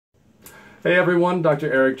Hey everyone,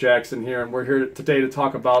 Dr. Eric Jackson here, and we're here today to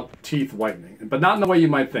talk about teeth whitening, but not in the way you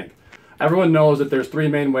might think. Everyone knows that there's three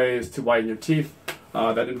main ways to whiten your teeth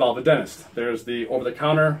that involve a dentist. There's the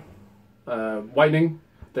over-the-counter whitening,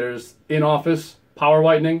 there's in-office power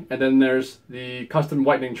whitening, and then there's the custom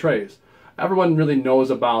whitening trays. Everyone really knows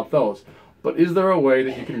about those, but is there a way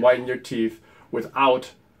that you can whiten your teeth without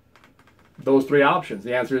those three options?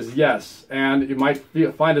 The answer is yes, and you might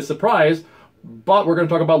find a surprise, but we're going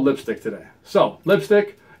to talk about lipstick today. So,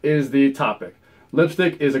 lipstick is the topic.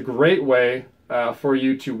 Lipstick is a great way for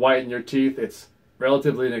you to whiten your teeth. It's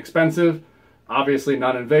relatively inexpensive, obviously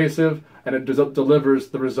non-invasive, and it delivers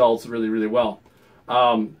the results really, really well.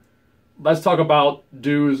 Let's talk about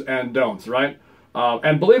do's and don'ts, right?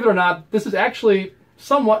 And believe it or not, this is actually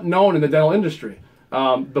somewhat known in the dental industry.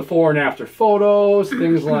 Before and after photos,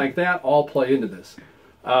 things like that all play into this.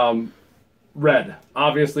 Red.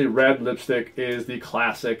 Obviously, red lipstick is the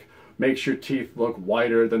classic. Makes your teeth look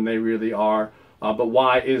whiter than they really are. But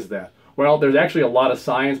why is that? Well, there's actually a lot of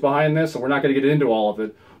science behind this, and we're not going to get into all of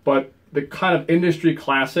it. But the kind of industry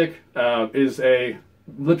classic is a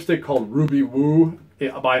lipstick called Ruby Woo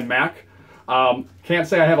by MAC. Can't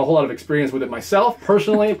say I have a whole lot of experience with it myself,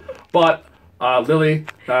 personally, but Lily,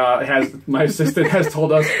 my assistant, has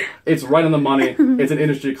told us it's right on the money. It's an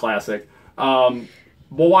industry classic.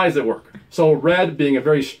 Well, why does it work? So red being a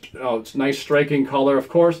very nice striking color, of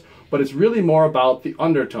course, but it's really more about the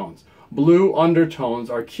undertones. Blue undertones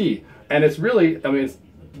are key. And it's really, I mean, it's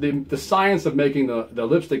the science of making the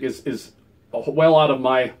lipstick is well out of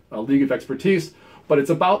my league of expertise, but it's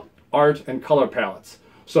about art and color palettes.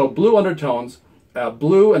 So blue undertones,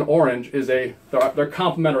 blue and orange they're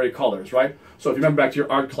complementary colors, right? So if you remember back to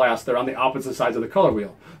your art class, they're on the opposite sides of the color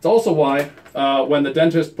wheel. It's also why when the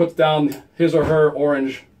dentist puts down his or her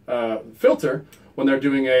orange filter, when they're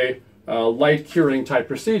doing a light curing type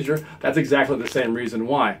procedure, that's exactly the same reason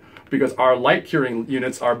why. Because our light curing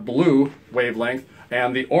units are blue wavelength,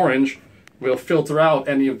 and the orange will filter out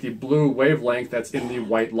any of the blue wavelength that's in the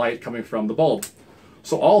white light coming from the bulb.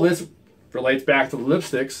 So all this relates back to the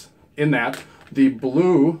lipsticks in that the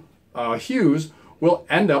blue hues will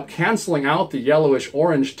end up canceling out the yellowish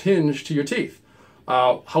orange tinge to your teeth,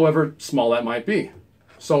 however small that might be.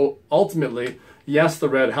 So ultimately, yes, the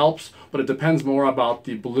red helps, but it depends more about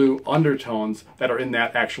the blue undertones that are in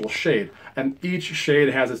that actual shade. And each shade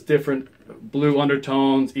has its different blue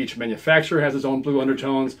undertones, each manufacturer has its own blue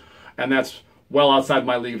undertones, and that's well outside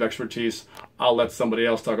my league of expertise. I'll let somebody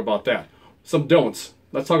else talk about that. Some don'ts.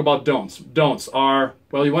 Let's talk about don'ts. Don'ts are,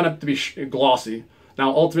 well, you want it to be glossy. Now,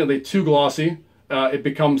 ultimately, too glossy, it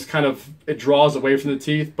becomes it draws away from the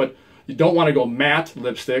teeth, but you don't want to go matte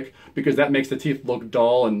lipstick because that makes the teeth look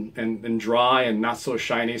dull and dry and not so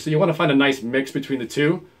shiny. So you want to find a nice mix between the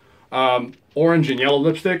two. Orange and yellow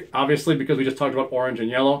lipstick, obviously, because we just talked about orange and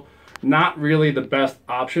yellow, not really the best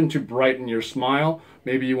option to brighten your smile.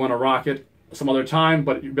 Maybe you want to rock it some other time,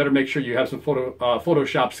 but you better make sure you have some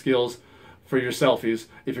Photoshop skills for your selfies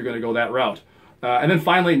if you're going to go that route. And then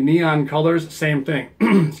finally, neon colors, same thing.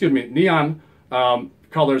 Excuse me, neon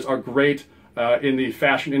colors are great in the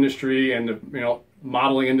fashion industry and the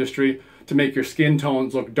modeling industry to make your skin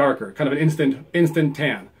tones look darker, kind of an instant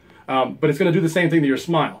tan. But it's going to do the same thing to your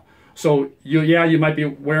smile. So you might be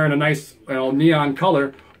wearing a nice neon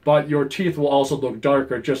color, but your teeth will also look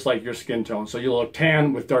darker, just like your skin tone. So you'll look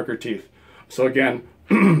tan with darker teeth. So again,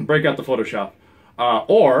 break out the Photoshop,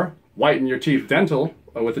 or whiten your teeth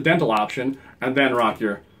with the dental option, and then rock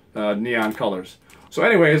your neon colors. So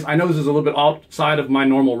anyways, I know this is a little bit outside of my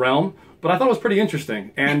normal realm, but I thought it was pretty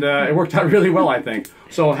interesting, and it worked out really well, I think.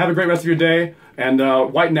 So have a great rest of your day, and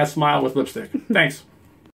whiten that smile with lipstick. Thanks.